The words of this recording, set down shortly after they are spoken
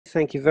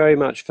Thank you very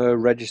much for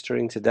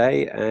registering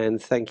today, and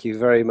thank you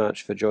very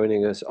much for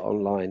joining us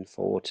online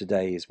for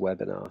today's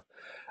webinar.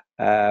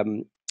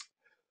 Um,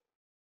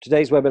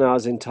 Today's webinar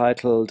is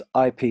entitled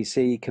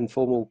IPC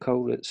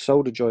Conformal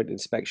Solder Joint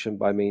Inspection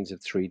by Means of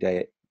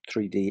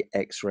 3D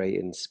X-ray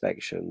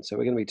Inspection. So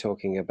we're going to be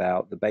talking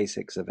about the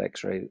basics of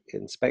X-ray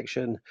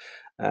inspection,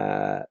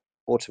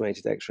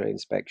 automated X-ray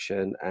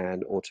inspection,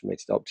 and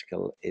automated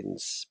optical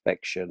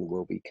inspection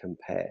will be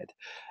compared.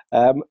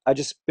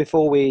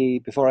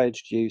 Before I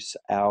introduce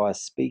our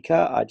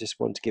speaker, I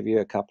just want to give you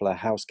a couple of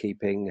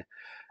housekeeping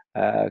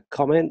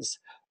comments.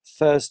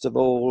 First of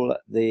all,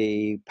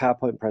 the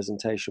PowerPoint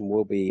presentation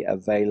will be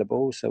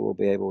available, so we'll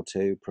be able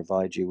to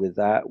provide you with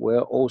that.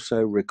 We're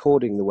also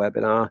recording the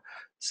webinar,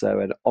 so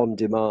an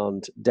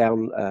on-demand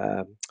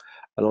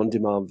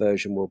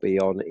version will be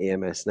on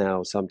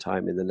EMSNow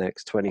sometime in the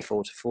next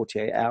 24 to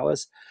 48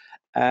 hours.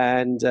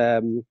 And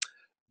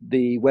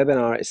the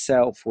webinar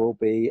itself will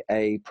be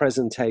a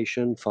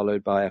presentation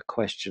followed by a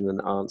question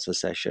and answer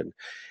session.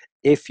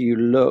 If you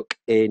look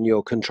in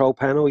your control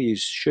panel, you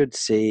should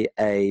see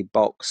a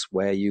box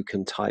where you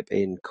can type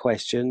in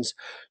questions.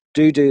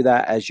 Do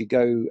that as you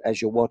go,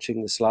 as you're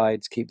watching the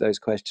slides. Keep those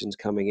questions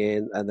coming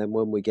in, and then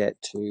when we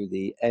get to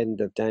the end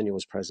of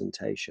Daniel's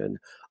presentation,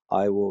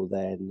 I will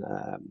then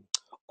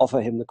offer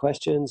him the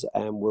questions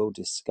and we'll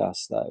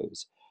discuss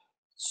those.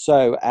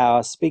 So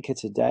our speaker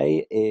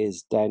today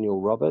is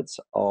Daniel Roberts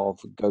of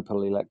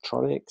Göpel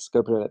Electronics.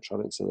 Göpel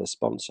Electronics are the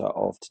sponsor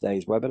of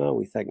today's webinar.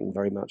 We thank them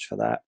very much for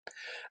that.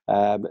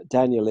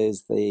 Daniel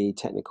is the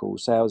technical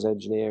sales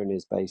engineer and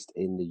is based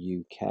in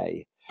the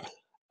UK.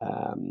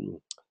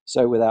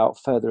 So without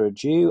further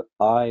ado,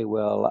 I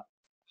will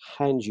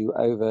hand you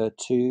over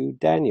to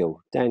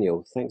Daniel.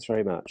 Daniel, thanks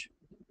very much.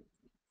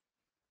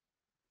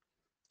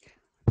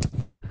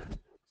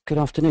 Good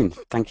afternoon.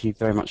 Thank you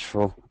very much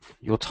for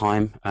your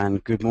time,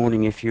 and good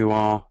morning if you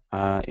are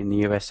in the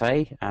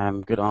USA.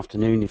 Good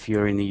afternoon if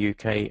you're in the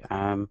UK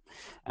and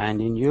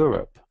in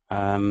Europe.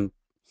 Let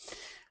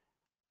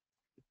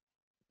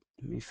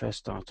me first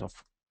start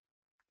off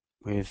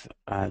with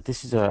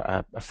this is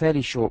a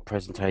fairly short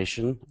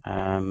presentation,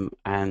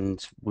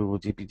 and we will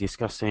be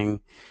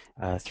discussing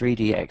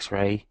 3D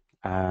X-ray,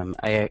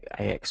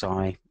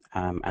 AXI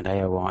and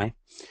AOI.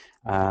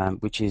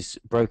 Which is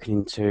broken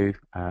into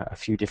a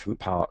few different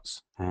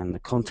parts, and the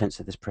contents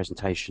of this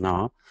presentation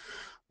are: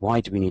 why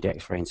do we need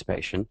X-ray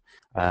inspection?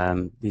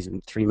 These are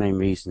the three main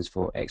reasons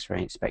for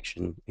X-ray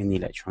inspection in the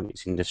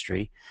electronics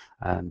industry.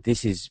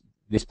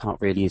 This part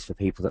really is for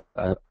people that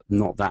are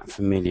not that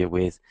familiar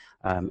with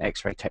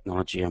X-ray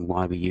technology and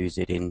why we use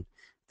it in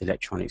the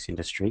electronics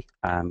industry.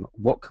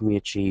 What can we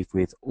achieve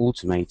with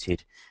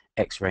automated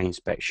X-ray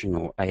inspection,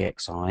 or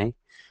AXI?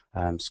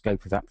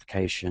 Scope of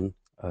application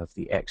of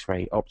the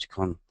X-ray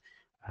OptiCon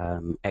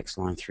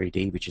X-Line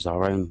 3D, which is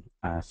our own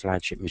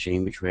flagship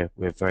machine, which we're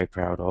very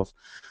proud of.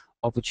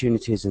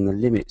 Opportunities and the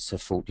limits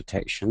of fault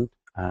detection,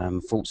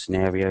 fault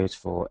scenarios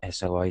for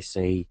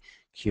SOIC,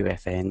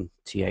 QFN,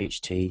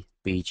 THT,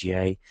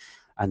 BGA,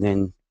 and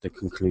then the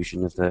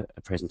conclusion of the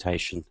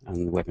presentation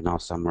and the webinar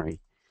summary.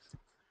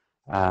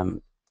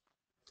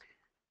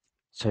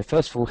 So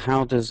first of all,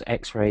 how does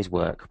X-rays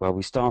work? Well,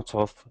 we start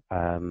off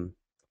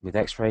with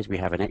X-rays. We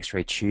have an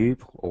X-ray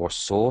tube, or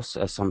source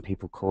as some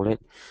people call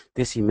it.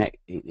 This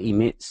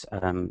emits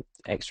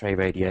X-ray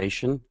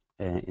radiation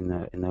in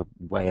the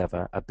way of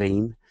a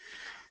beam.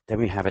 Then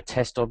we have a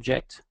test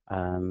object.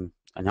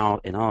 In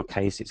our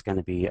case, it's going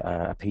to be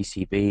a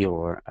PCB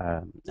or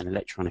an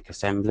electronic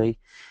assembly.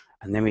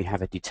 And then we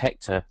have a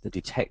detector that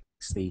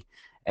detects the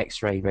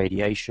X-ray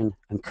radiation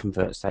and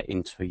converts that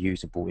into a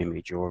usable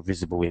image or a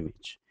visible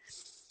image.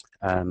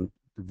 The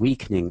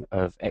weakening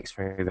of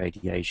X-ray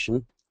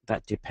radiation,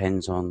 that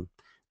depends on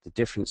the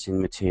difference in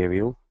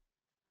material,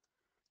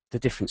 the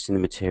difference in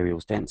the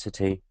material's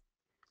density,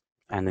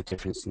 and the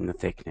difference in the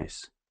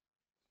thickness.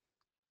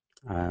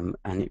 And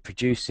it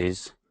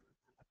produces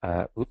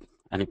a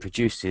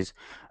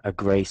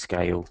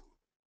grayscale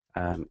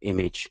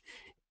image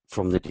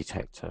from the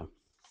detector.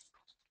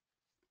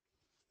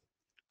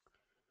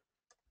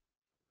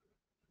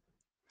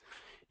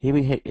 Here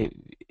we hit it,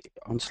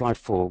 on slide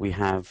 4, we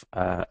have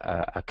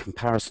a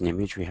comparison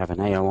image. We have an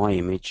AOI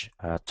image,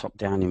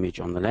 top-down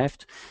image on the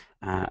left,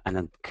 and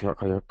a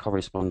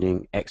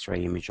corresponding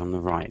X-ray image on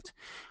the right.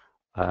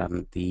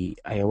 The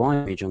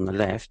AOI image on the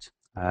left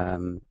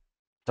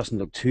doesn't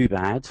look too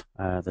bad.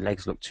 The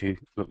legs look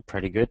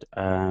pretty good.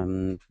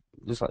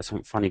 Looks like there's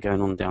something funny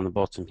going on down the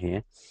bottom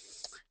here.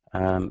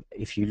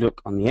 If you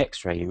look on the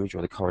X-ray image,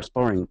 or the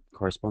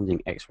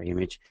corresponding X-ray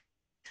image,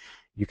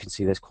 you can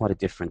see there's quite a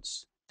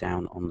difference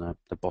down on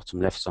the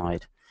bottom left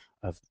side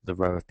of the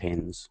row of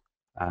pins,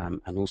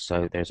 and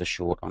also there's a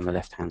short on the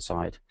left hand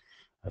side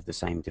of the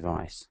same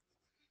device.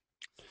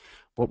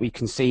 What we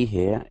can see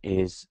here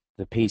is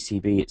the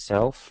PCB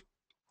itself,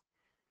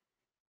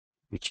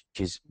 which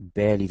is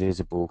barely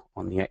visible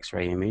on the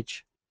X-ray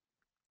image.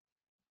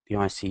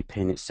 The IC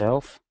pin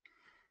itself,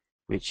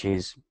 which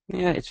is,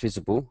 it's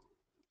visible.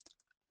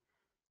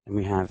 And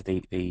we have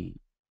the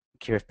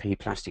QFP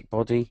plastic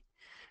body,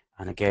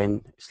 and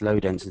again it's low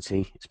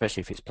density,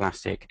 especially if it's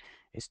plastic.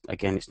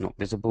 It's not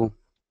visible.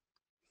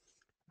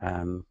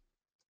 And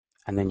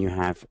then you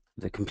have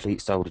the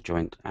complete solder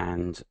joint,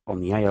 and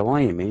on the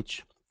AOI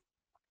image,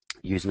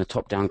 using a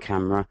top-down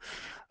camera,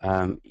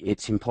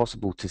 it's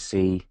impossible to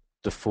see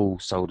the full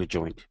solder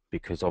joint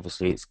because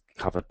obviously it's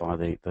covered by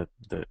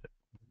the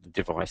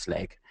device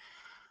leg.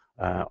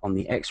 On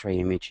the X-ray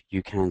image,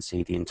 you can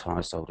see the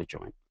entire solder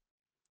joint.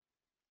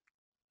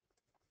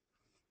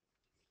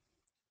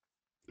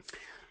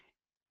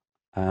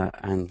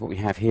 And what we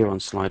have here on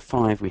slide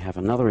 5, we have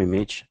another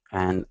image,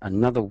 and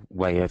another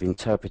way of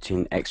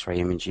interpreting X-ray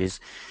images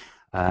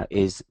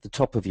is the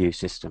top of view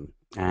system.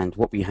 And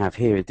what we have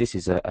here, this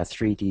is a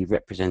 3D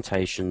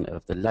representation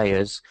of the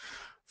layers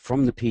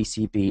from the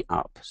PCB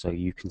up. So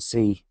you can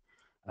see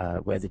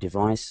where the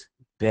device,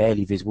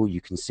 barely visible,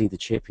 you can see the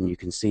chip, and you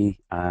can see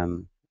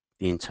the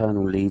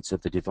internal leads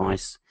of the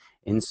device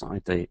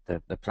inside the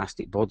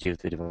plastic body of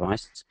the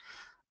device.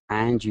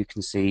 And you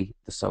can see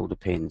the solder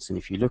pins. And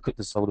if you look at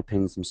the solder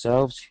pins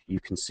themselves, you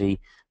can see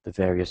the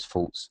various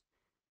faults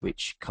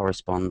which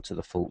correspond to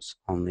the faults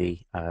on the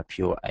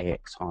pure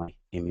AXI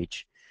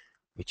image,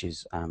 which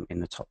is in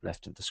the top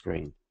left of the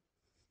screen.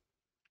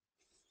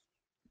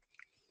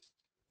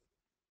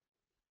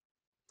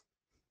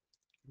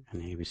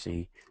 And here we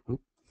see,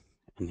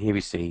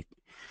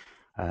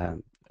 a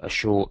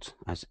short,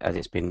 as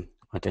it's been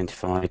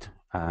identified,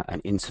 an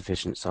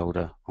insufficient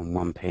solder on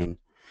one pin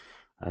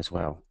as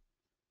well.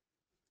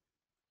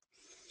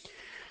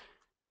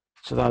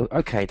 So,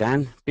 okay,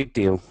 Dan, big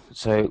deal.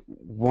 So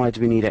why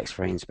do we need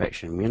X-ray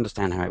inspection? We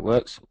understand how it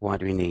works. Why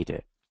do we need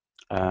it?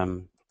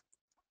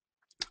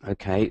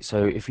 Okay,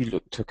 so if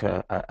you took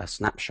a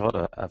snapshot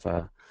of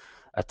a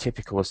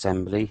typical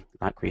assembly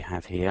like we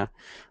have here,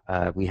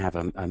 we have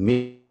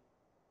we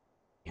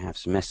have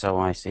some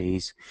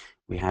SOICs,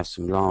 we have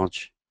some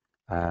large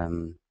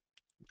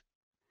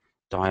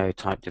diode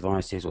type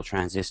devices or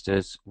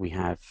transistors, we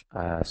have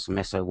some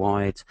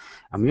SOIs,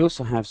 and we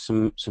also have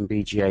some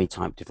BGA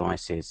type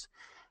devices.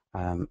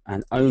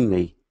 And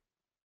only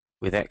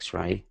with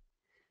X-ray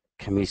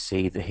can we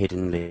see the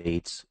hidden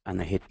leads and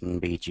the hidden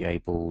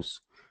BGA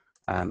balls,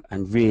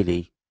 and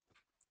really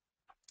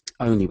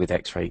only with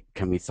X-ray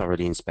can we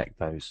thoroughly inspect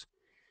those.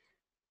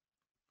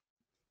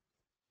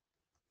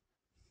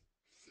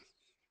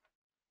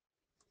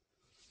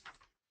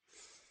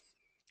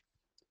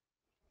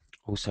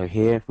 Also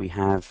here we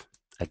have,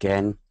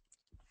 again,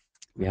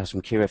 we have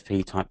some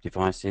QFP type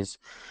devices,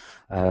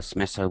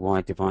 some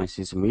SOI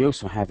devices, and we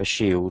also have a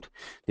shield.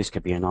 This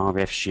could be an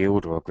RF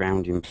shield or a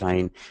grounding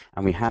plane,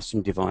 and we have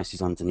some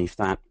devices underneath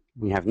that.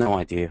 We have no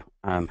idea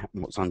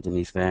what's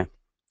underneath there.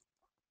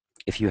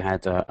 If you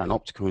had an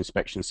optical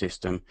inspection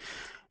system,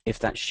 if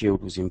that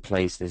shield was in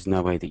place, there's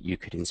no way that you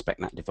could inspect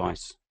that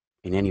device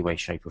in any way,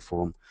 shape or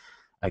form.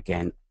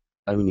 Again,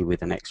 only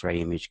with an X-ray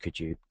image could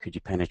you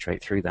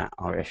penetrate through that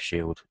RF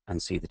shield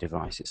and see the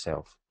device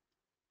itself.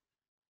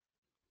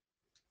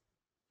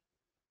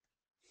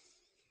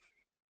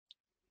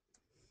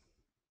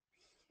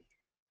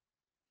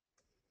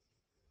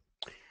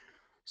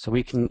 So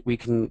we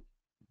can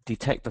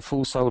detect the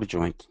full solder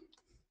joint,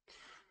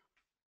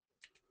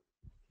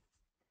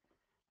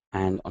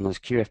 and on this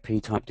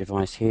QFP type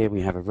device here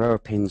we have a row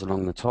of pins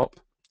along the top,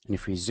 and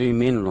if we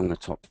zoom in along the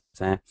top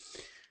there,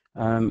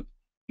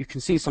 you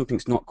can see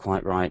something's not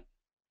quite right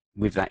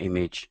with that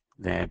image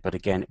there, but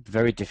again,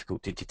 very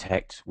difficult to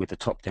detect with a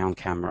top-down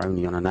camera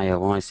only on an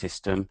AOI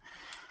system.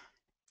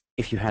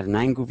 If you had an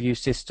angle view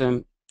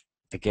system,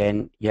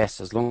 again, yes,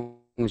 as long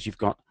as you've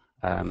got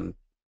a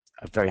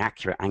very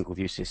accurate angle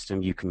view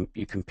system, you can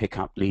pick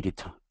up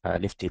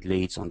lifted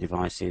leads on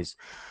devices.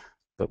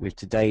 But with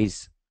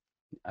today's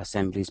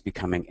assemblies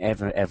becoming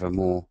ever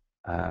more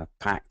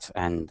packed,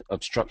 and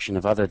obstruction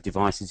of other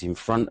devices in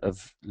front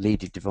of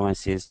leaded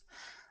devices,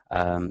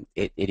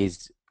 it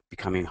is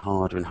becoming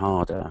harder and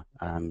harder,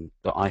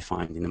 that I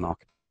find in the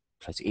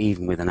marketplace,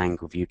 even with an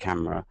angle view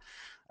camera,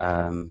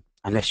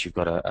 unless you've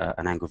got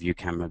an angle view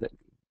camera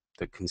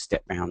that can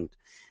step round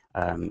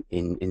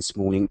in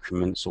small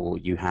increments, or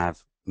you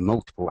have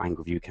multiple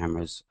angle view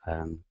cameras.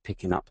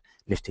 Picking up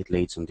lifted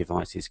leads on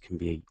devices can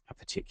be a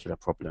particular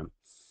problem.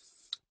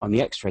 On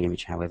the X-ray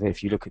image, however,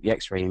 if you look at the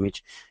X-ray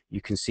image, you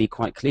can see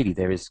quite clearly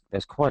there's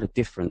quite a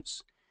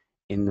difference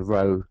in the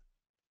row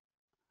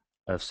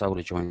of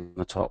solder joint on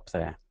the top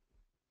there.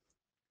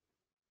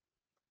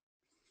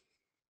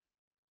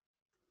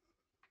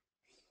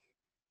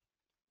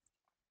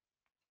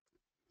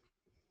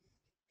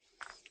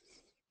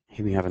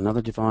 Here we have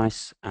another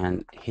device,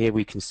 and here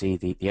we can see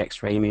the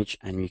X-ray image,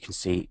 and you can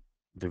see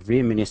the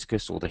rear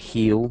meniscus, or the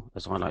heel,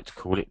 as I like to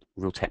call it,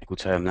 real technical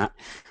term that,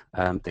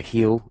 the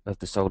heel of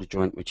the solder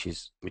joint, which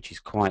is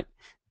quite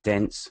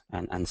dense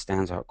and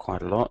stands out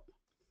quite a lot.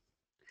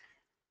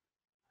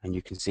 And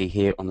you can see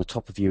here on the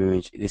top of view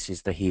image, this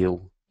is the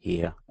heel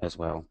here as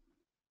well.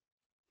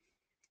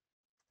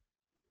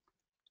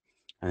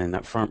 And then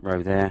that front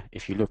row there,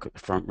 if you look at the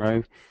front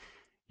row,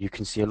 you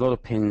can see a lot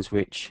of pins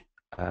which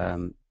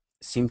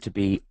seem to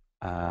be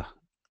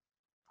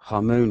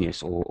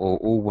harmonious or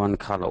all one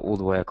color all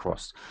the way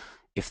across.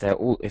 If they're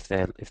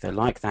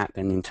like that,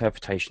 then the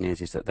interpretation is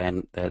that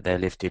they're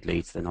lifted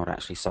leads. They're not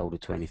actually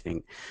soldered to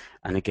anything.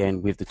 And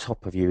again, with the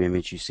top of view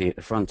image you see at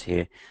the front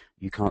here,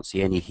 you can't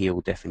see any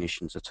heel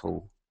definitions at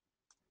all.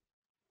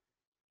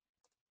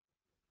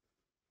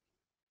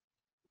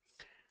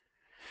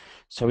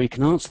 So we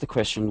can answer the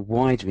question,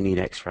 why do we need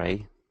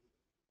X-ray?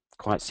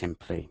 Quite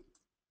simply,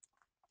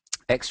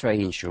 X-ray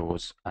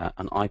ensures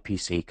an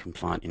IPC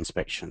compliant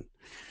inspection.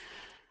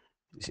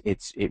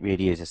 It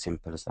really is as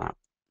simple as that.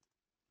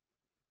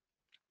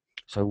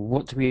 So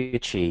what do we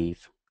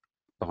achieve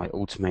by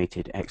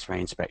automated X-ray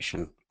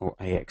inspection, or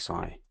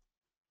AXI?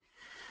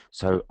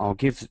 So I'll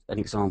give an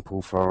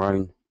example for our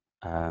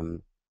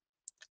own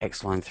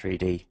X-Line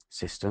 3D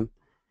system.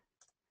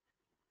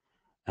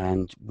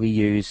 And we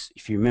use,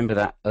 if you remember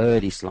that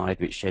early slide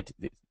which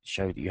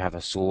showed that you have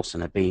a source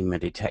and a beam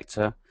and a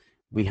detector,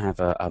 we have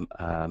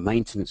a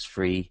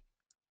maintenance-free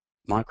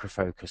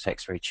microfocus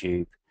X-ray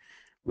tube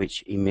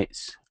which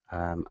emits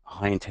a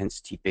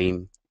high-intensity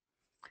beam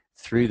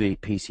through the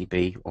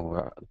PCB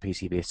or the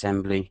PCB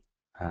assembly,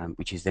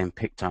 which is then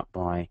picked up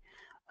by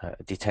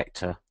a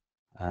detector,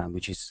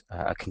 which is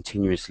a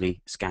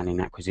continuously scanning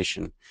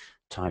acquisition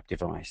type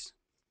device.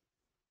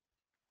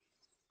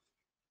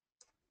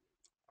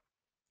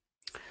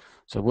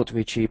 So what do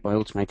we achieve by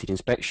automated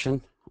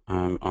inspection?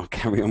 I'll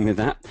carry on with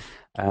that.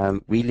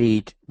 We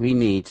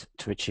need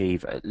to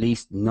achieve at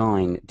least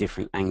 9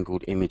 different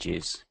angled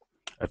images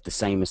of the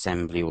same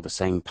assembly or the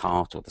same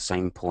part or the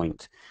same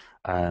point.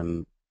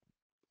 And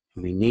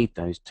we need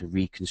those to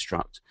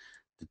reconstruct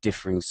the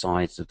differing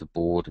sides of the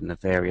board and the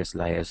various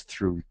layers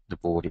through the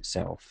board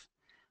itself.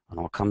 And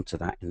I'll come to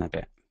that in a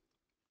bit.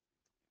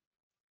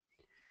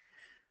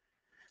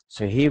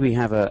 So here we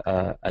have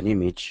an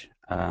image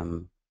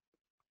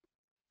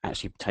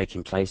actually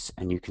taking place,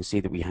 and you can see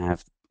that we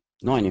have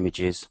 9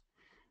 images,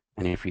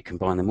 and if we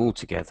combine them all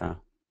together,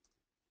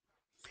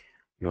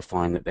 you'll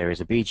find that there is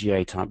a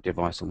BGA type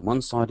device on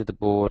one side of the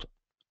board,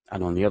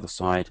 and on the other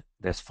side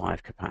there's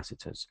 5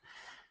 capacitors.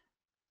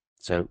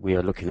 So we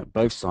are looking at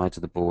both sides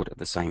of the board at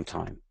the same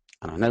time.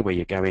 And I know where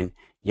you're going.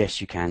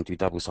 Yes, you can do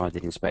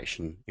double-sided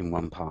inspection in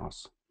one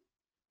pass.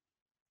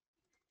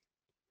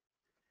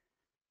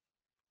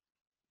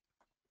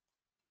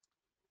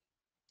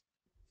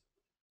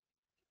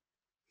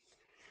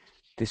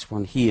 This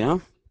one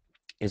here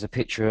is a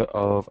picture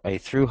of a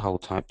through-hole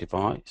type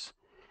device,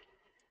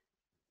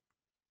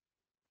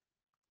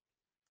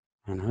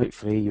 and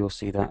hopefully you'll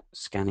see that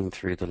scanning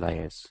through the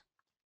layers.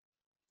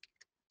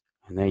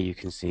 And there you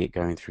can see it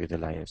going through the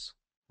layers,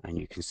 and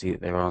you can see that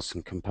there are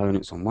some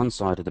components on one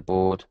side of the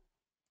board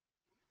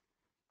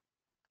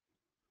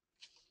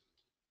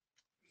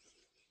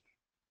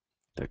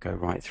that go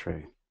right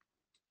through.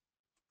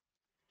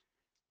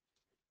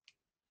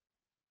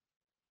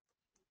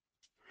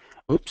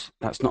 Oops,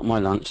 that's not my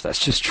lunch. That's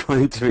just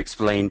trying to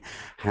explain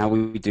how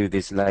we do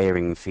this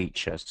layering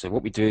feature. So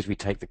what we do is we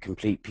take the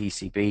complete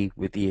PCB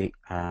with the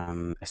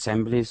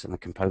assemblies and the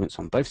components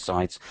on both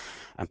sides,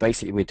 and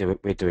basically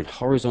we're doing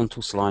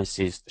horizontal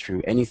slices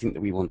through anything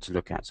that we want to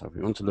look at. So if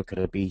we want to look at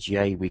a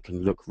BGA, we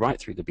can look right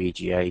through the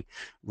BGA,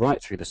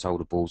 right through the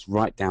solder balls,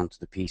 right down to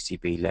the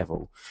PCB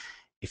level.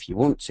 If you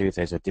want to, if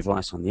there's a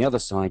device on the other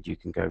side, you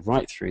can go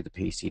right through the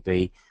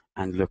PCB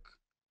and look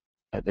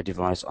at the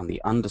device on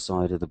the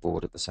underside of the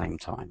board at the same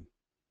time.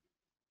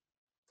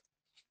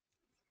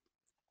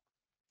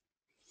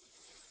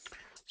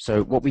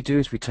 So what we do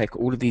is we take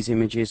all of these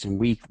images and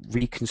we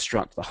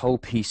reconstruct the whole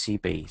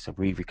PCB. So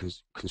we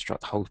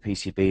reconstruct the whole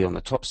PCB on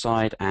the top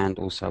side and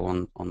also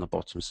on the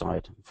bottom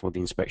side for the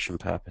inspection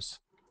purpose.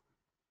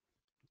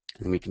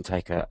 And we can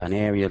take an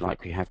area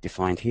like we have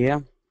defined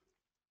here.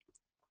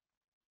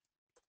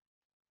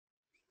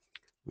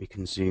 We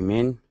can zoom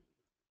in.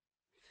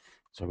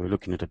 So we're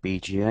looking at a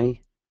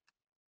BGA.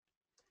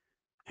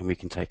 And we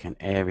can take an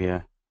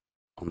area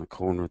on the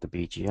corner of the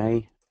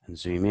BGA and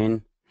zoom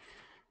in,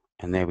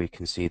 and there we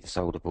can see the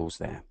solder balls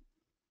there.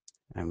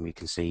 And we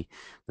can see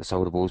the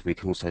solder balls. We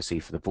can also see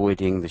for the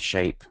voiding, the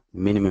shape,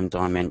 minimum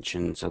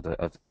dimensions of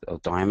the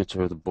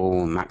diameter of the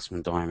ball, and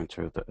maximum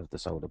diameter of the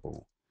solder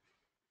ball.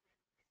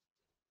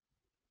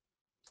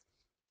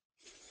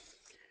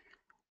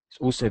 It's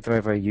also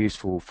very, very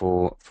useful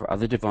for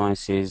other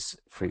devices.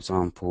 For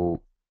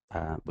example,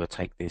 we'll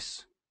take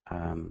this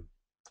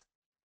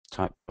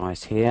type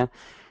device here.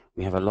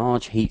 We have a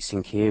large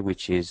heatsink here,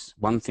 which is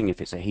one thing if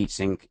it's a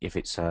heatsink, if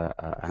it's an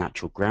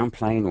actual ground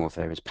plane, or if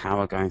there is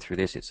power going through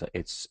this,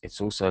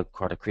 it's also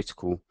quite a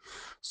critical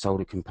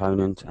solder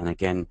component. And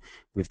again,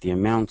 with the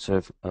amount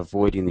of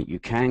voiding that you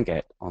can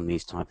get on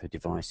these type of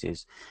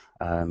devices,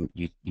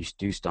 you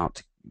do start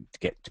to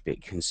get a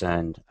bit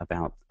concerned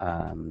about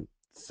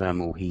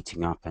thermal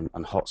heating up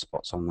and hot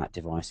spots on that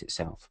device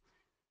itself.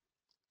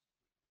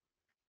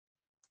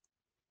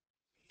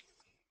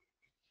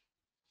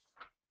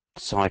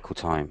 Cycle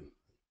time.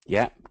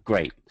 Yeah,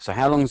 great. So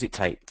how long does it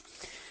take?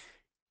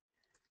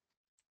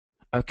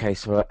 Okay,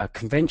 so a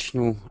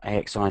conventional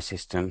AXI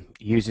system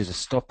uses a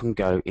stop and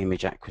go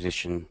image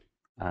acquisition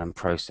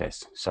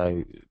process.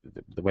 So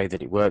the way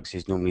that it works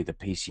is normally the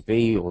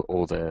PCB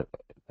or the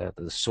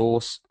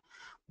source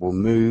will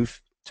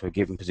move to a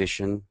given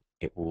position.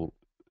 It will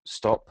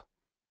stop.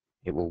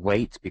 It will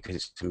wait because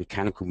it's a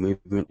mechanical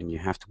movement and you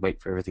have to wait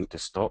for everything to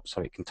stop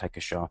so it can take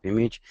a sharp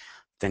image.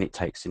 Then it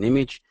takes an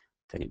image,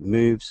 then it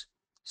moves,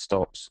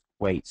 stops,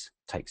 waits,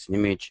 takes an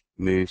image,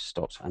 moves,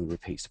 stops, and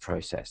repeats the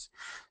process.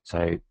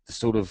 So the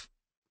sort of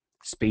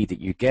speed that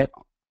you get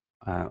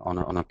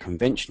on a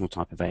conventional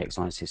type of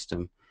AXI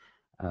system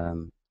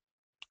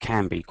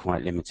can be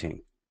quite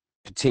limiting,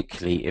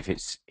 particularly if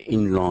it's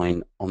in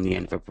line on the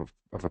end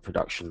of a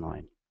production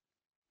line.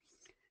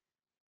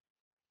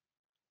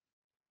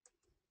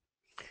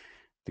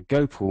 The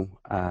Göpel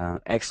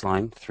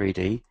X-Line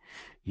 3D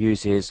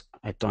uses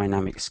a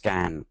dynamic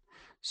scan,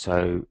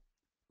 so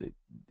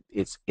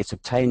it's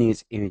obtaining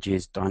its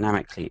images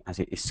dynamically as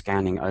it is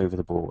scanning over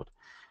the board.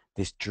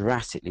 This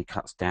drastically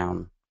cuts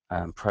down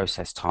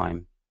process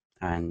time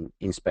and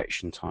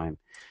inspection time,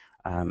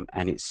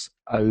 and it's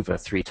over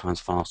 3 times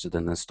faster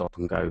than the stop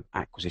and go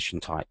acquisition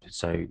type.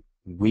 So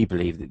we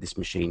believe that this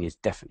machine is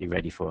definitely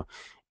ready for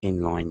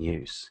inline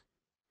use.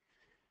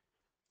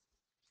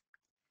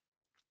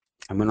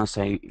 And when I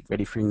say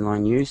ready for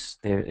inline use,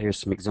 there are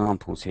some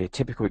examples here,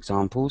 typical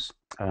examples.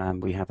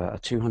 We have a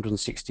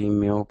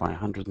 216mm by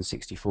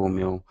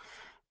 164mm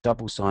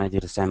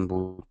double-sided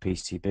assembled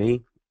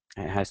PCB.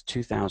 It has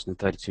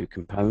 2,032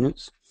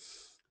 components,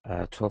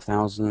 12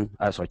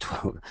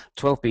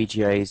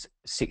 BGAs,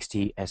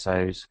 60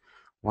 SOs,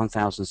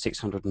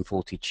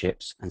 1,640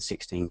 chips and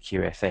 16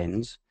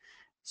 QFNs,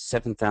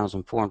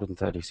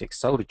 7,436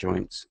 solder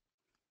joints.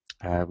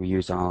 We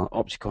use our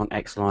OptiCon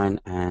X-Line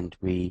and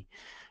we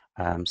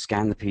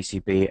scan the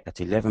PCB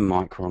at 11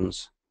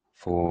 microns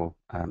for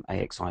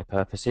AXI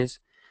purposes,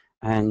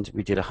 and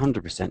we did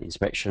 100%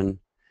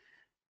 inspection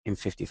in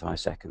 55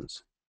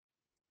 seconds.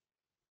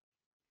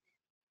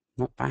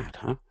 Not bad,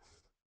 huh?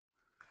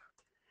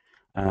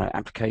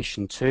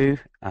 Application 2,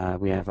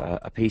 we have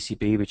a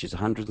PCB which is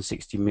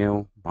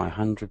 160mm by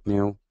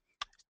 100mm,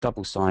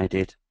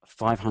 double-sided,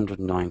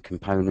 509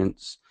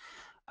 components,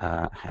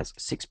 has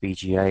 6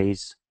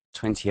 BGAs,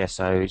 20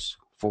 SOs,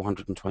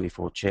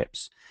 424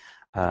 chips,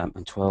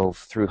 and 12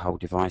 through-hole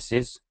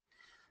devices.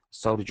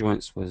 Solder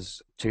joints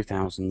was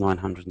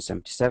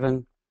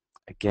 2,977.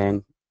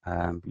 Again,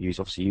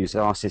 obviously use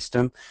our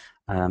system.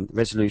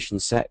 Resolution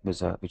set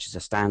was which is a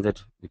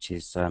standard, which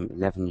is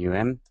 11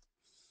 UM.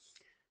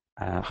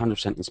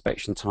 100%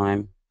 inspection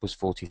time was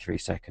 43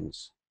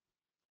 seconds.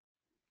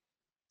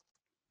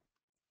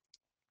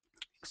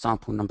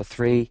 Example number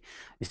 3,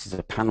 this is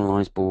a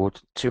panelized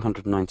board,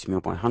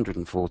 290mm by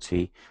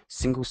 140,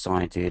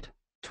 single-sided,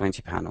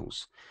 20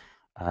 panels.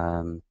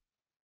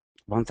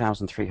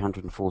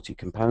 1,340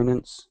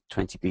 components,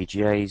 20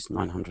 BGAs,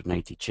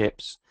 980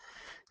 chips,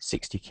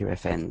 60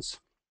 QFNs,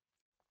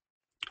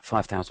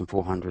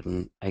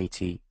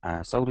 5,480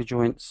 solder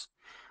joints.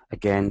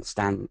 Again,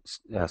 scanned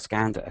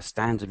at a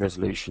standard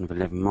resolution of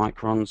 11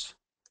 microns,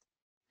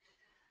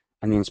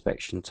 and the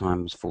inspection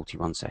time was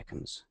 41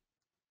 seconds.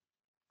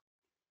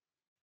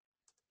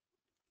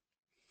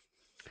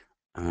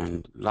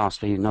 And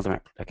lastly,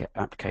 another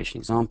application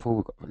example,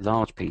 we've got a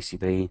large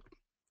PCB,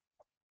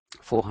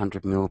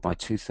 400mm by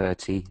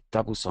 230,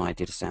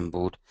 double-sided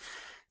assembled,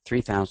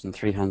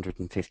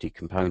 3,350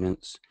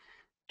 components,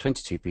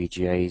 22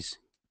 BGAs,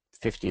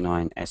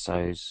 59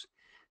 SOs,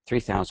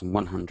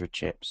 3,100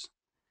 chips,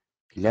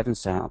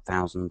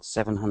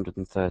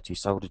 11,730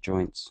 solder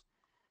joints,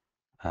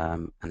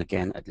 and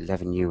again at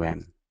 11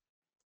 UM.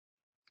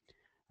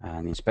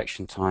 And the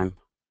inspection time,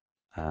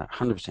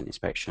 100%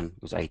 inspection,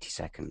 was 80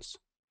 seconds.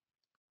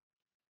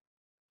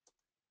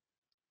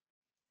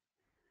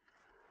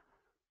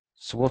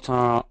 So what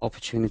are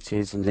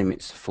opportunities and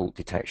limits of fault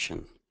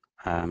detection?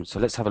 So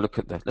let's have a look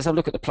at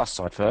the plus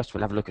side first.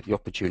 We'll have a look at the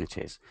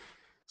opportunities.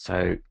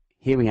 So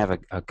here we have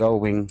a gull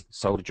wing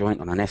solder joint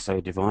on an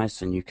SO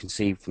device, and you can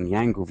see from the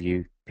angle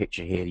view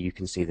picture here, you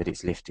can see that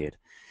it's lifted.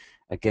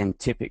 Again,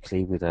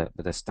 typically with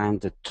a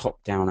standard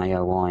top-down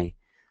AOI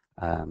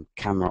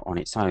camera on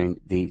its own,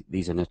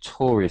 these are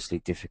notoriously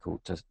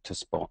difficult to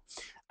spot,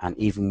 and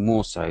even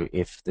more so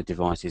if the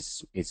device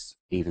is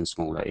even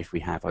smaller. If we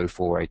have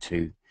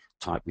 0402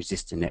 type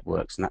resistor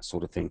networks and that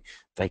sort of thing,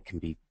 they can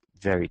be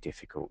very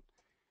difficult.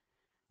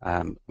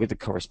 With the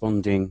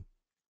corresponding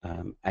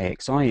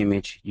AXI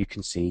image, you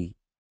can see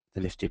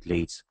the lifted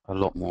leads a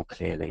lot more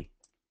clearly.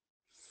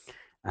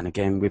 And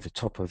again, with the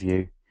top of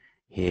view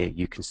here,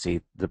 you can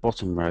see the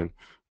bottom row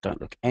don't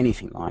look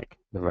anything like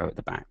the row at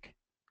the back.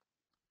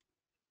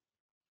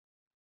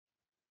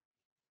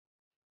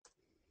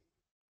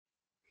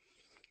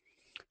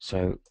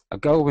 So a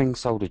gull wing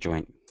solder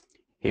joint.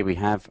 Here we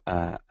have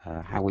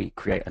how we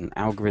create an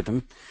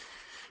algorithm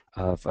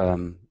of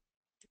a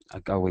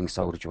gull wing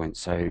solder joint.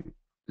 So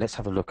let's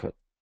have a look at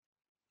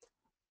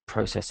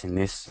processing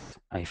this.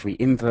 If we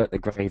invert the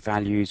gray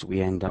values,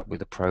 we end up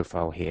with a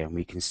profile here, and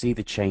we can see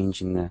the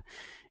change in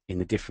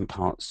the different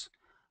parts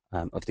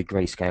of the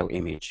grayscale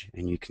image,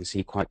 and you can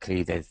see quite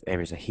clearly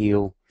there is a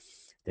heel,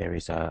 There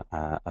is a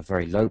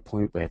very low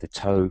point where the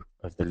toe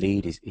of the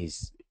lead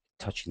is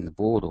touching the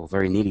board, or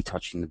very nearly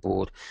touching the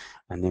board,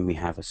 and then we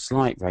have a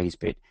slight raised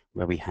bit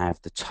where we have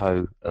the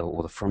toe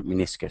or the front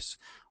meniscus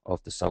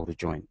of the solder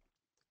joint.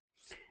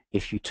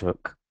 If you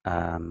took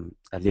a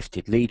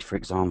lifted lead, for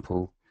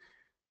example,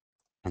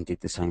 and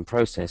did the same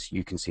process,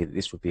 you can see that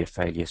this would be a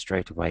failure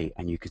straight away,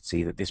 and you could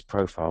see that this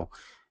profile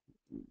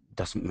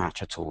doesn't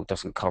match at all,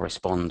 doesn't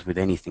correspond with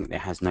anything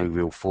that has no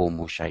real form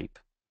or shape.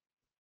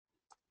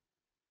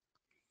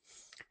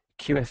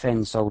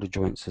 QFN solder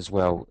joints as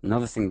well.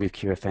 Another thing with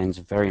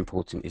QFNs, very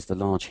important, is the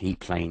large heat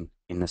plane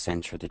in the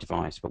center of the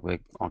device, but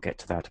I'll get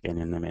to that again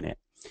in a minute.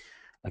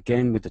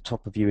 Again, with the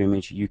top of view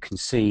image, you can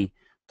see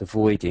the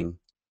voiding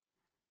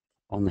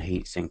on the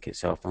heat sink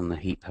itself, on the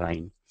heat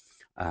plane,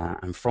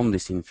 and from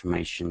this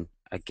information,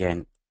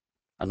 again,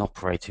 an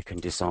operator can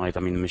decide. I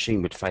mean, the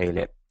machine would fail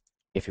it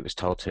if it was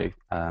told to,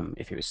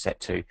 if it was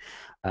set to,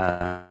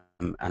 and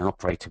an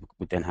operator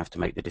would then have to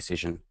make the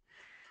decision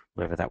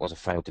whether that was a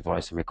failed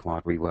device and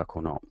required rework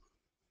or not.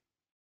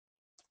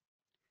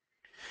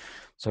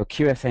 So a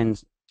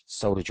QFN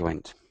solder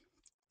joint.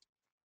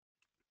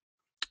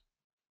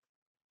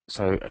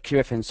 So a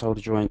QFN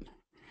solder joint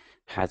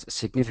has a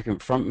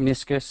significant front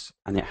meniscus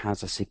and it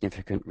has a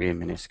significant rear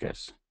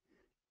meniscus.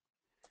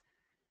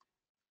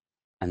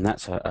 And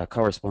that's a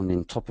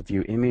corresponding top of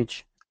view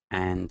image,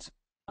 and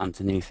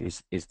underneath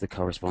is the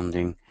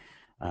corresponding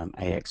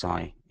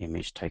AXI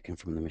image taken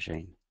from the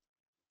machine.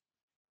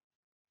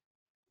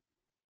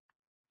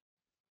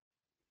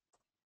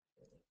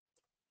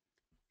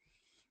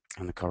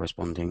 And the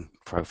corresponding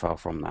profile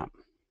from that.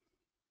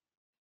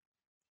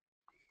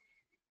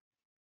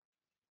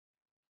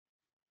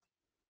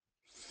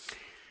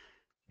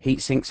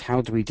 Heat sinks,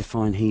 how do we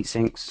define heat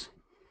sinks?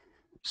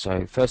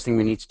 So first thing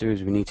we need to do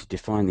is we need to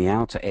define the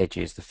outer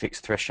edges, the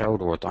fixed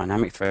threshold or a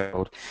dynamic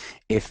threshold,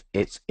 if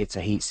it's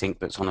a heat sink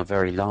that's on a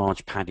very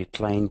large padded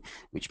plane,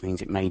 which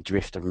means it may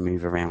drift and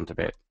move around a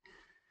bit.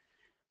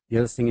 The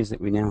other thing is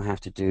that we now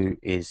have to do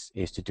is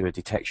to do a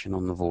detection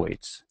on the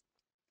voids.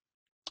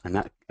 And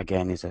that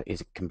again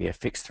it can be a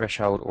fixed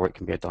threshold or it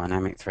can be a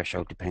dynamic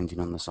threshold depending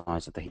on the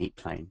size of the heat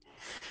plane.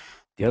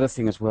 The other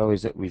thing as well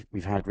is that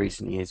we've had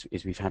recently is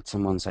we've had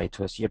someone say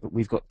to us, yeah, but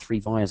we've got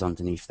 3 vias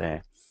underneath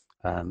there.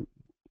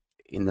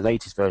 In the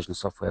latest version of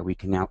software, we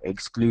can now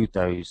exclude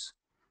those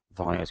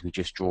vias. We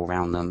just draw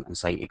around them and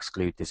say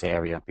exclude this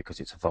area because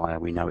it's a via.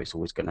 We know it's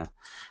always going to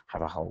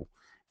have a hole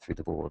through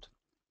the board.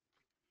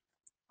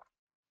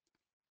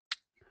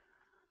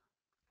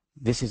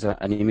 This is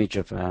an image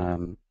of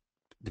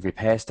the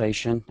repair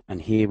station,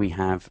 and here we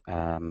have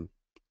an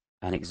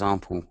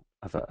example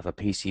of a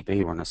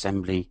PCB or an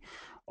assembly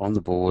on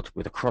the board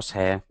with a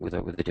crosshair with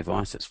a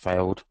device that's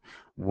failed,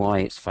 why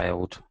it's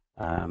failed,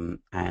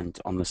 and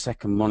on the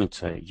second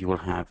monitor you will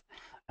have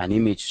an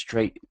image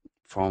straight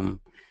from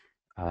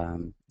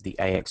the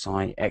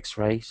AXI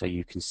X-ray, so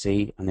you can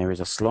see, and there is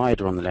a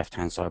slider on the left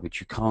hand side which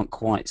you can't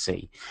quite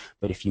see,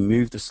 but if you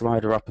move the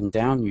slider up and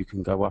down, you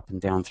can go up and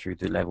down through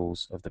the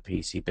levels of the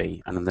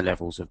PCB and then the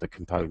levels of the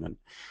component.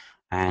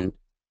 And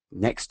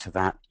next to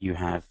that you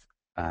have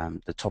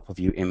the top of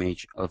view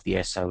image of the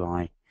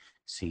SOIC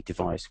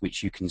device,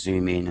 which you can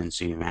zoom in and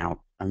zoom out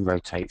and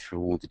rotate through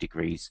all the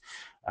degrees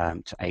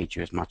to aid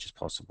you as much as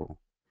possible.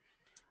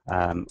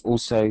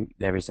 Also,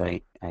 there is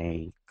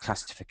a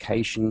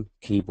classification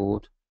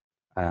keyboard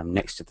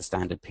next to the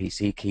standard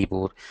PC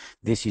keyboard.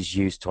 This is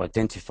used to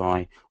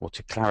identify or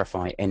to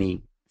clarify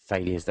any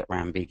failures that were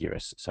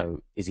ambiguous.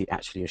 So is it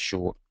actually a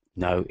short?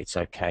 No, it's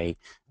okay.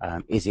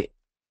 Is it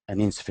an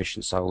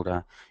insufficient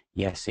solder?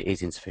 Yes, it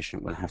is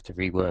insufficient, we'll have to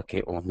rework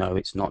it. Or no,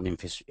 it's not an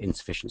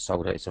insufficient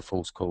solder, it's a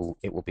false call,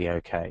 it will be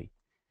okay.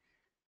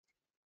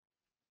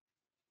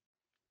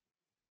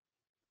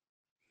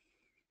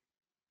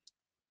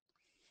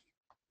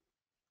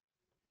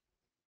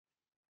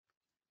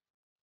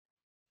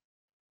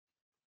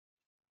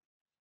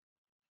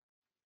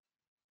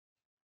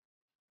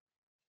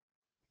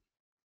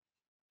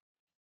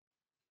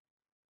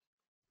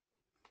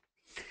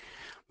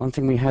 One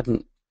thing we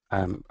hadn't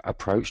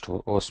approached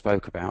or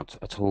spoke about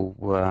at all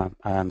were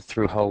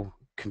through-hole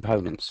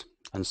components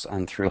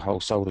and through-hole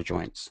solder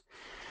joints.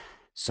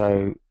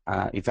 So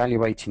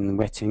evaluating the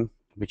wetting,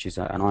 which is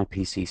an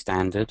IPC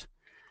standard,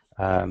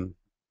 and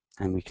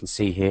we can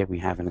see here we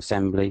have an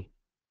assembly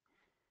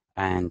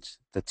and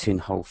the tin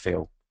hole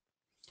fill.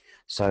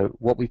 So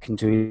what we can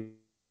do,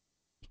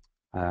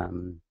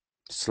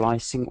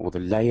 slicing or the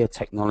layer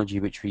technology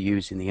which we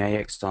use in the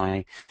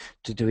AXI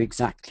to do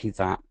exactly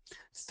that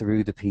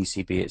through the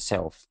PCB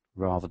itself,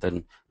 rather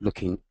than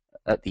looking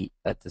at the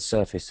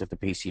surface of the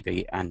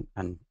PCB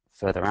and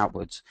further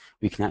outwards.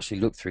 We can actually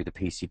look through the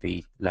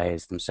PCB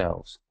layers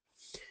themselves.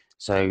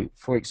 So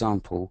for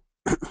example,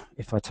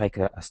 if I take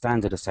a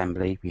standard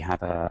assembly, we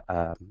have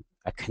a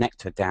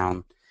connector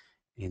down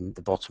in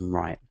the bottom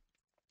right.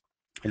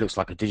 It looks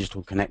like a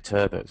digital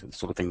connector, the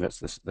sort of thing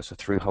that's a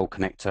through-hole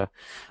connector.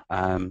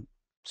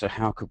 So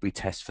how could we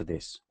test for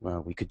this?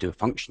 Well, we could do a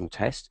functional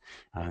test,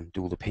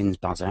 do all the pins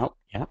buzz out.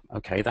 Yeah,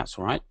 okay, that's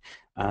all right.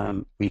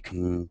 We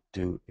can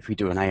do, if we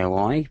do an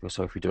AOI,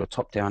 so if we do a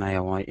top-down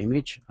AOI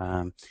image,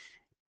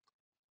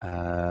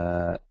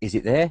 is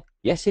it there?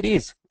 Yes, it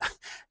is.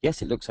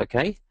 Yes, it looks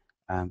okay.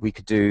 We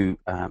could do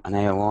an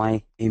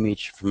AOI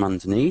image from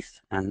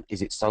underneath, and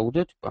is it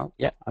soldered? Well,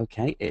 yeah,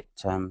 okay, it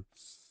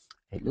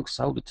looks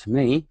soldered to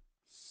me.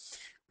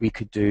 We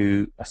could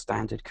do a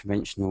standard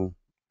conventional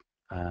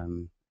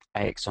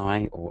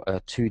AXI or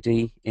a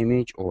 2D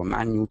image or a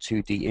manual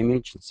 2D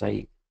image and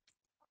say,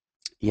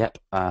 yep,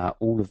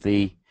 all of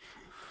the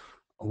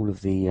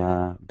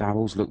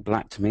barrels look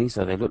black to me,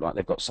 so they look like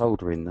they've got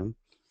solder in them.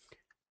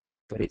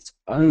 But it's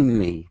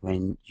only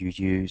when you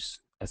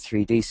use a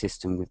 3D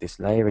system with this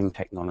layering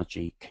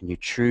technology can you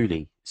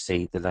truly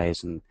see the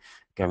layers and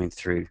going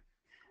through.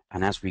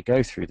 And as we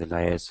go through the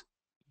layers,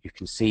 you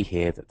can see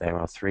here that there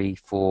are 3,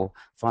 4,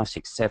 5,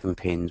 6, 7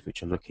 pins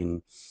which are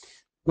looking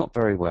not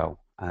very well,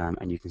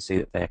 and you can see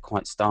that they're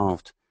quite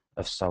starved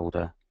of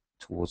solder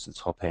towards the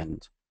top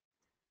end.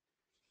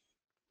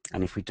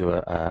 And if we do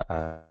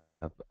a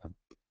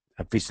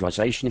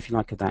visualization, if you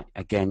like, of that,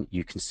 again,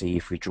 you can see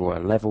if we draw a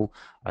level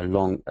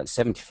along at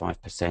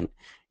 75%,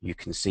 you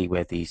can see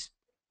where these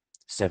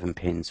 7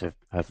 pins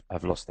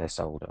have lost their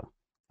solder.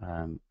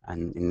 And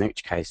in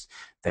which case,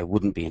 there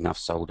wouldn't be enough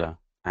solder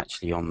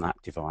actually on that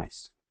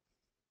device.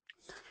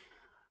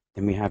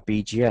 Then we have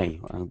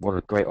BGA, and what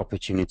a great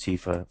opportunity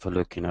for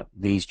looking at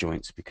these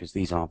joints, because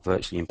these are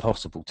virtually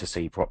impossible to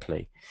see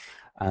properly.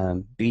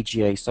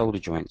 BGA solder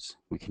joints,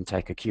 we can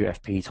take a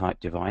QFP type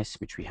device,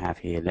 which we have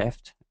here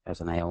left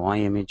as an AOI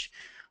image,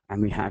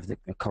 and we have the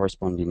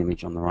corresponding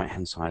image on the right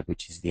hand side,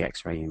 which is the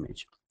X-ray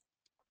image.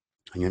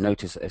 And you'll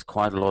notice that there's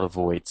quite a lot of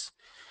voids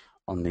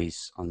on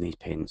these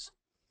pins.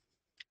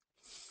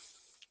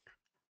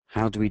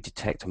 How do we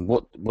detect, and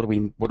what are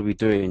we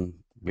doing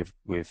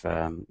with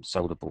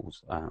solder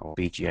balls or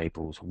BGA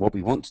balls? What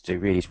we want to do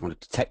really is we want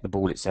to detect the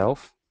ball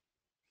itself,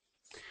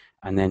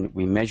 and then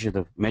we measure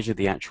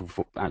the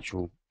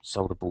actual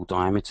solder ball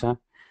diameter,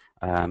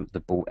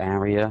 the ball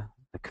area,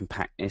 the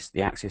compactness,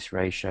 the axis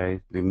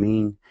ratio, the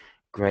mean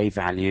gray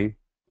value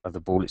of the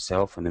ball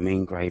itself, and the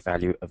mean gray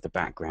value of the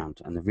background.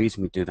 And the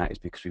reason we do that is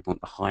because we want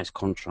the highest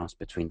contrast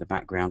between the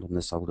background and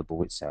the solder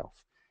ball itself.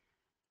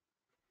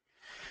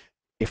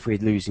 If we're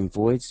losing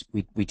voids,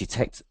 we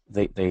detect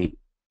the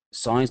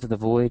size of the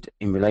void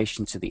in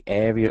relation to the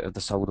area of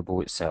the solder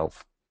ball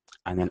itself.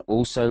 And then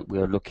also we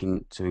are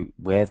looking to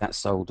where that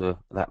solder,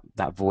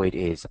 that void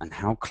is, and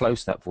how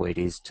close that void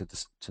is to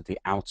the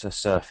outer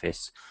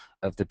surface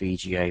of the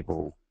BGA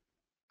ball.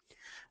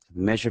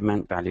 The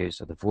measurement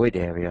values of the void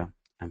area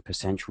and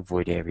percentual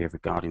void area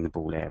regarding the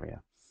ball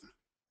area.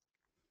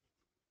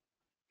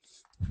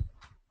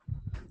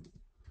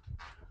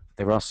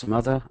 There are some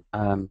other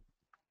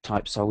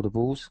type solder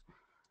balls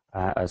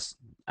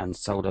and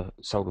solder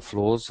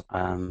floors.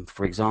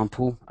 For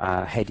example,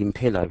 head in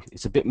pillow.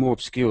 It's a bit more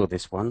obscure,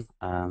 this one,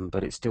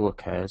 but it still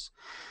occurs.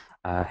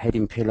 Head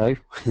in pillow.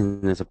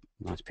 There's a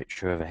nice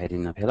picture of a head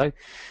in a pillow.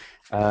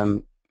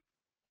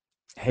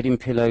 Head in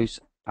pillows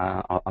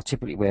are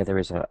typically where there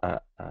is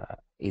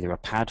either a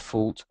pad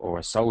fault or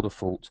a solder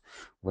fault,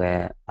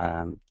 where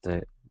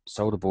the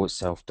solder ball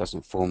itself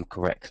doesn't form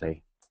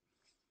correctly.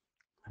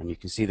 And you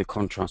can see the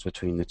contrast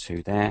between the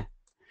two there.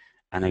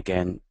 And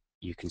again,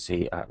 you can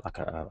see like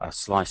a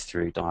slice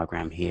through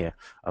diagram here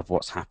of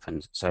what's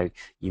happened. So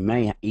you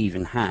may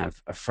even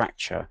have a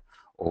fracture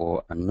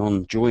or a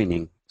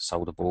non-joining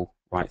solder ball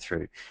right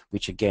through,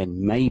 which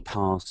again may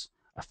pass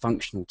a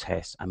functional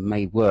test and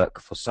may work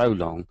for so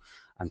long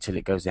until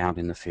it goes out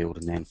in the field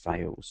and then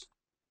fails.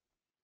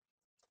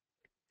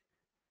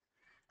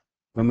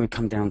 When we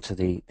come down to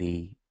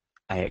the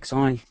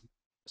AXI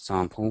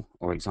sample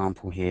or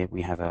example here,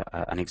 we have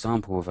an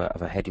example of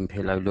a head in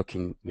pillow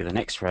looking with an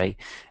X-ray,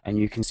 and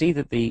you can see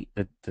that the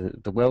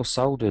well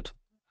soldered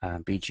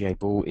BGA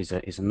ball is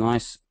a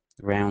nice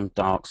round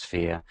dark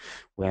sphere,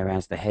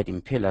 whereas the head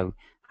in pillow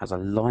has a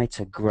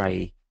lighter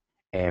grey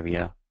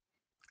area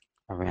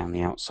around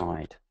the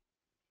outside.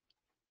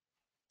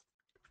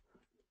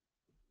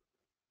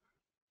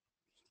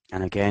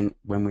 And again,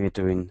 when we're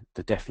doing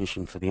the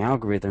definition for the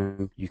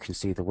algorithm, you can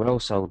see the well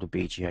soldered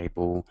BGA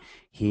ball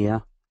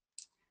here,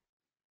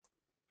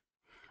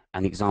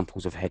 and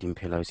examples of head in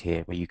pillows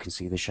here, where you can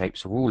see the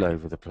shapes are all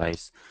over the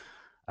place,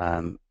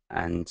 and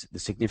the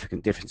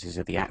significant differences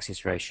are the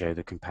axis ratio,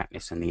 the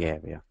compactness, and the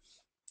area.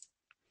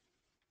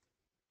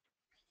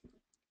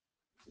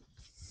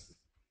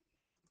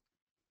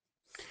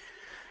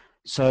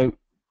 So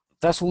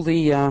that's all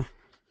the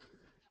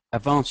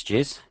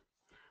advantages.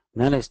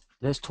 Now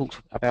let's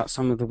talk about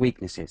some of the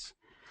weaknesses.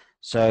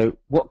 So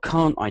what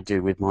can't I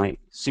do with my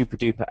super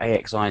duper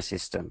AXI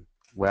system?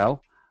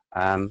 Well,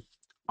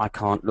 I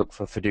can't look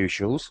for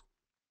fiducials.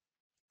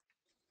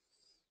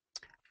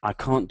 I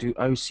can't do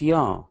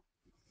OCR.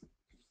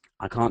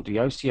 I can't do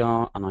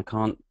OCR, and I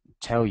can't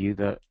tell you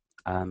that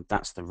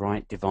that's the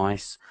right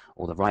device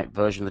or the right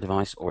version of the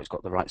device, or it's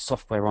got the right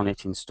software on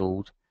it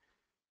installed.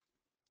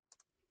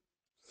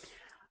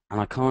 and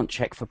I can't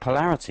check for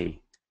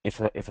polarity if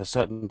a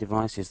certain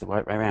device is the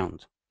right way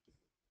around.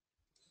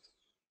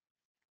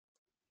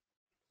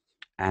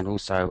 And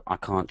also I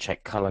can't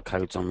check color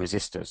codes on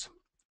resistors.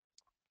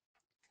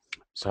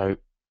 So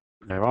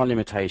there are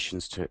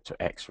limitations to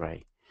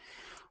X-ray.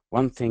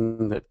 One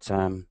thing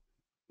that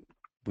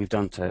we've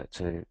done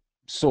to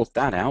sort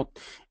that out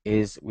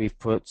is we've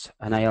put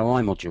an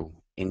AOI module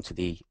into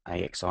the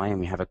AXI, and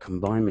we have a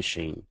combined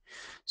machine.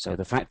 So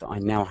the fact that I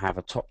now have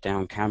a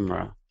top-down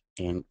camera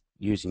in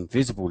using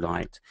visible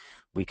light,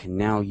 we can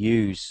now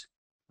use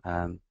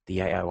the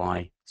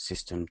AOI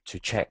system to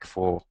check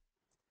for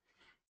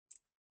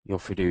your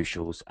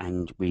fiducials,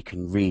 and we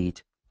can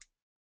read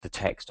the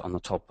text on the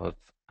top of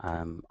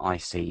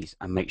ICs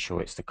and make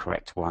sure it's the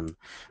correct one,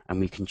 and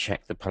we can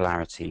check the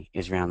polarity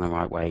is around the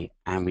right way,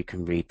 and we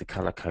can read the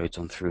color codes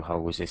on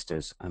through-hole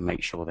resistors and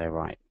make sure they're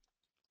right.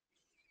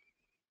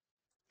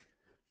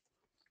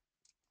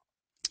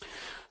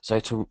 So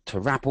to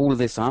wrap all of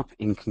this up,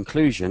 in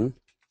conclusion,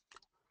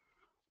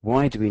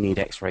 why do we need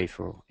X-ray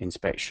for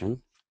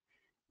inspection?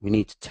 We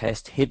need to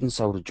test hidden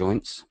solder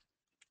joints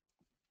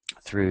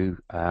through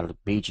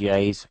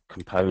BGAs,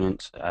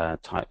 component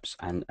types,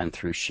 and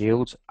through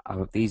shields.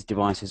 These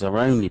devices are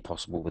only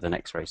possible with an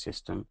X-ray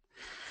system.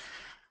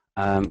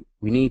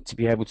 We need to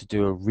be able to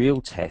do a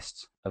real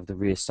test of the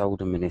rear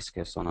solder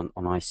meniscus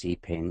on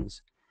IC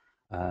pins.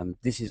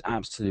 This is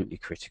absolutely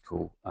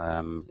critical,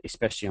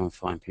 especially on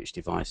fine pitch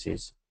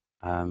devices.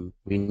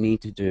 We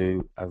need to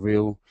do a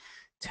real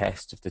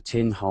test of the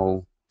tin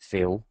hole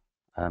fill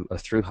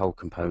of through hole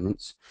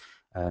components,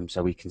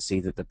 so we can see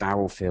that the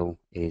barrel fill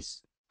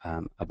is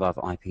above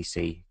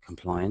IPC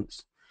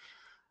compliance.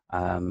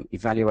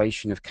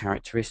 Evaluation of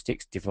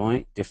characteristics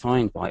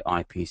defined by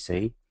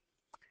IPC,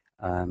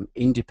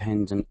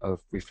 independent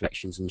of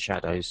reflections and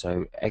shadows,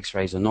 so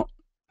X-rays are not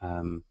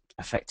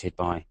affected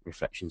by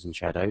reflections and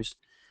shadows,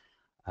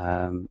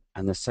 and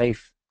the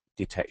safe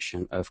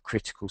detection of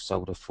critical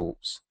solder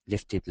faults,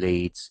 lifted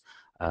leads,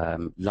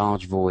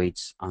 large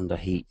voids under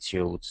heat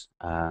shields,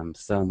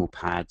 thermal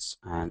pads,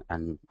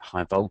 and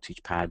high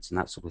voltage pads, and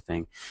that sort of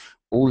thing.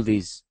 All of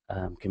these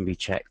can be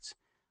checked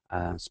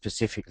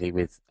specifically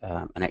with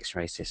an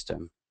X-ray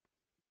system.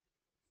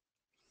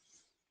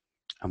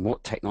 And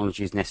what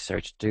technology is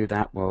necessary to do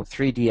that? Well,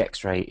 3D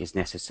X-ray is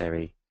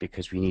necessary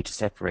because we need to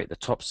separate the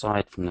top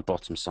side from the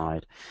bottom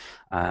side,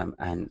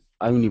 and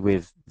only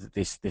with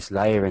this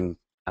layering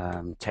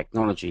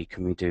technology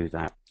can we do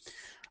that.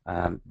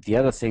 The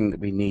other thing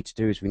that we need to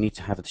do is we need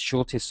to have the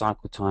shortest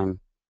cycle time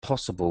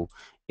possible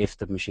if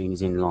the machine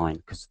is in line,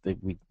 because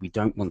we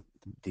don't want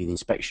the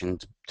inspection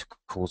to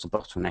cause a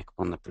bottleneck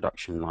on the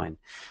production line,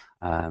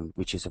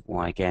 which is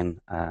why,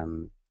 again,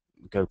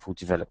 Göpel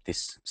developed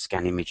this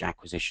scan image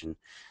acquisition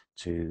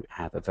to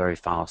have a very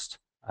fast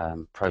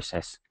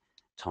process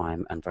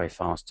time and very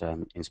fast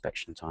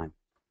inspection time.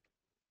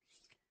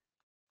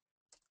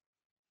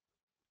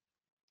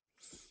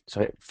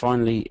 So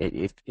finally,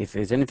 if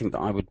there's anything that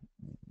I would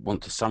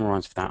want to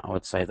summarize for that, I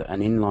would say that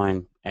an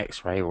inline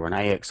X-ray or an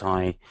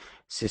AXI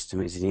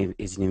system is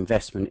an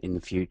investment in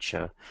the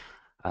future,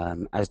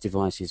 as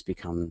devices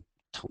become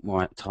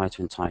more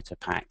tighter and tighter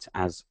packed,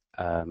 as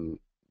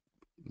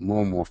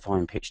more and more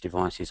fine pitch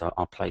devices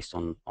are placed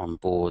on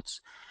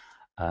boards.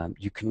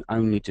 You can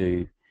only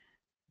do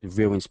the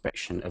real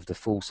inspection of the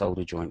full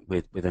solder joint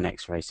with an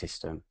X-ray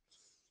system.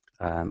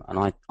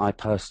 And I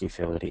personally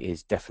feel that it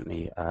is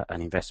definitely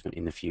an investment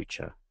in the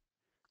future.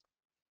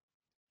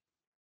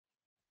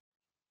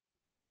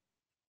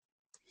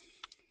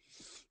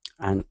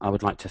 And I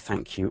would like to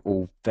thank you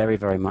all very,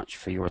 very much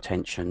for your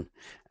attention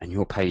and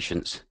your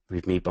patience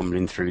with me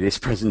bumbling through this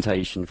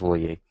presentation for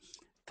you.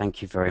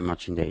 Thank you very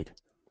much indeed.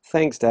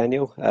 Thanks,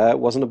 Daniel. It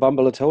wasn't a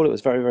bumble at all. It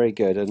was very, very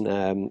good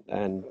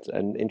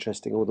and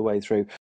interesting all the way through.